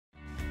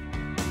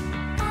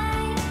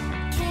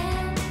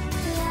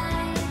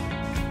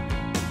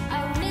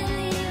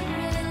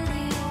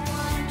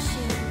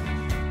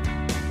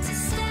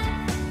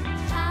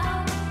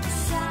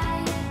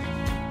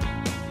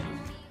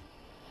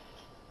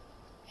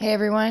Hey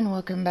everyone,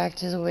 welcome back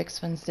to the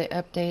Wix Wednesday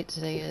update.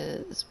 Today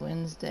is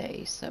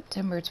Wednesday,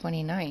 September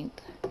 29th,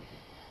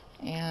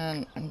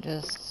 and I'm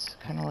just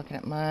kind of looking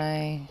at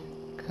my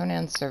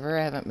Conan server.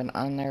 I haven't been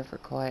on there for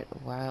quite a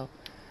while.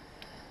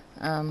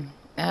 I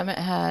haven't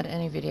had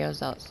any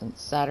videos out since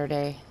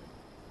Saturday.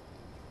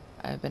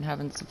 I've been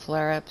having some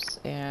flare-ups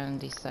and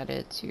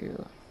decided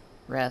to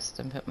rest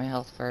and put my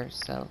health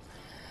first, so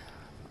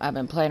I've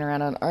been playing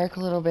around on Ark a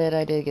little bit.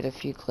 I did get a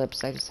few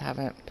clips. I just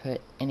haven't put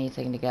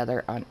anything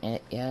together on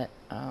it yet.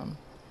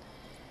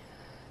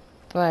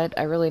 But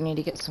I really need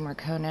to get some more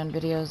Conan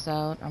videos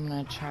out. I'm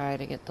going to try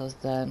to get those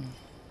done.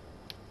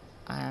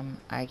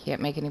 I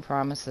can't make any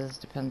promises.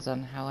 Depends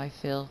on how I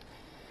feel.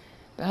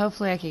 But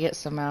hopefully I can get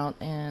some out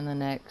in the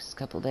next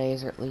couple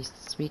days, or at least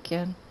this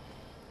weekend.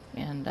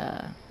 And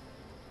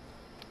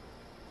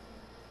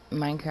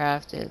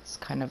Minecraft, it's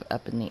kind of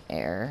up in the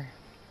air.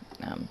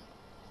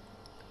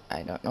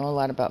 I don't know a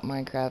lot about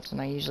Minecraft,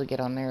 and I usually get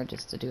on there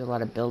just to do a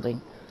lot of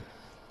building.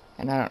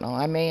 And I don't know,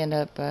 I may end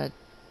up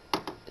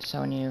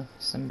showing you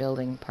some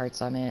building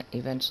parts on it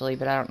eventually,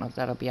 but I don't know if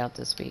that'll be out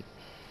this week.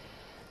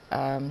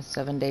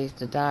 7 Days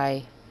to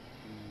Die.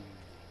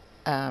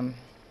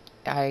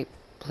 I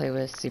play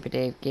with Super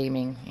Dave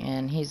Gaming,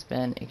 and he's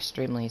been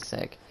extremely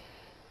sick.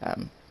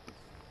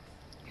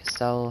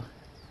 So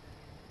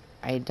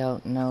I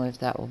don't know if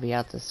that will be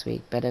out this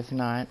week, but if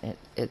not,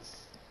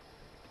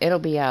 it'll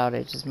be out.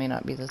 It just may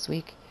not be this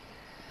week.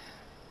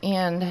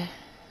 And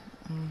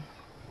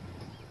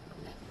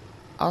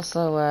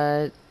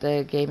also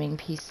the gaming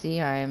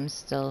PC, I'm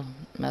still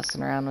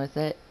messing around with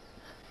it,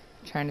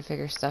 trying to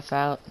figure stuff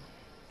out.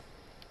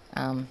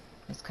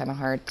 It's kind of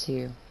hard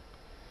to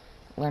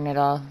learn it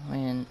all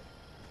when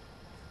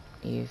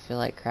you feel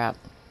like crap.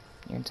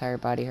 Your entire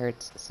body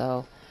hurts.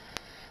 So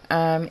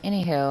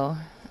anywho,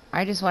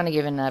 I just want to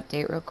give an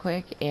update real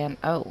quick. And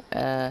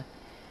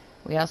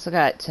we also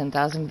got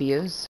 10,000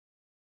 views.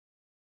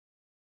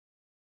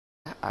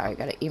 I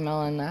got an email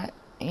on that,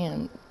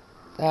 and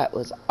that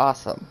was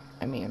awesome.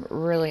 I mean,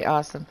 really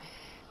awesome,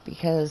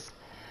 because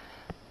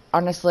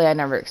honestly, I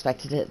never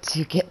expected it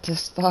to get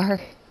this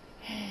far.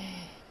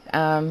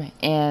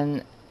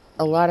 And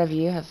a lot of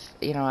you have,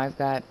 I've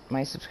got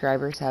my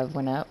subscribers have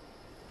went up,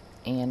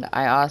 and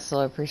I also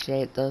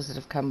appreciate those that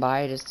have come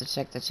by just to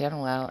check the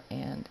channel out.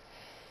 And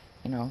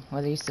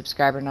whether you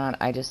subscribe or not,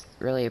 I just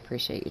really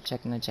appreciate you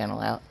checking the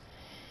channel out.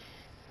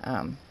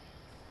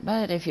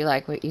 But if you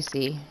like what you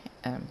see,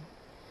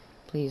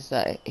 please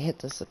hit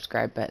the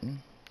subscribe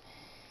button.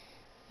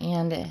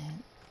 And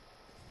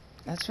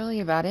that's really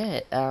about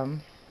it. I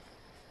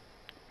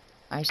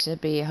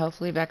should be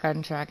hopefully back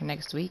on track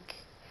next week.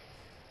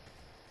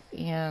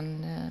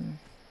 And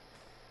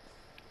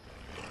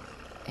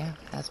yeah,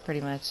 that's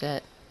pretty much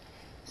it.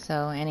 So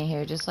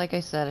anywho, just like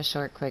I said, a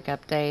short quick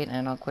update,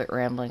 and I'll quit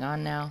rambling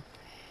on now.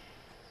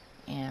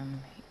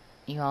 And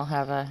you all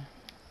have a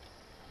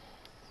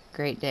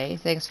great day.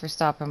 Thanks for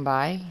stopping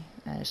by.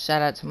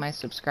 Shout out to my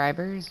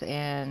subscribers,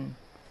 and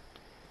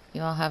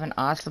you all have an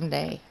awesome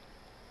day.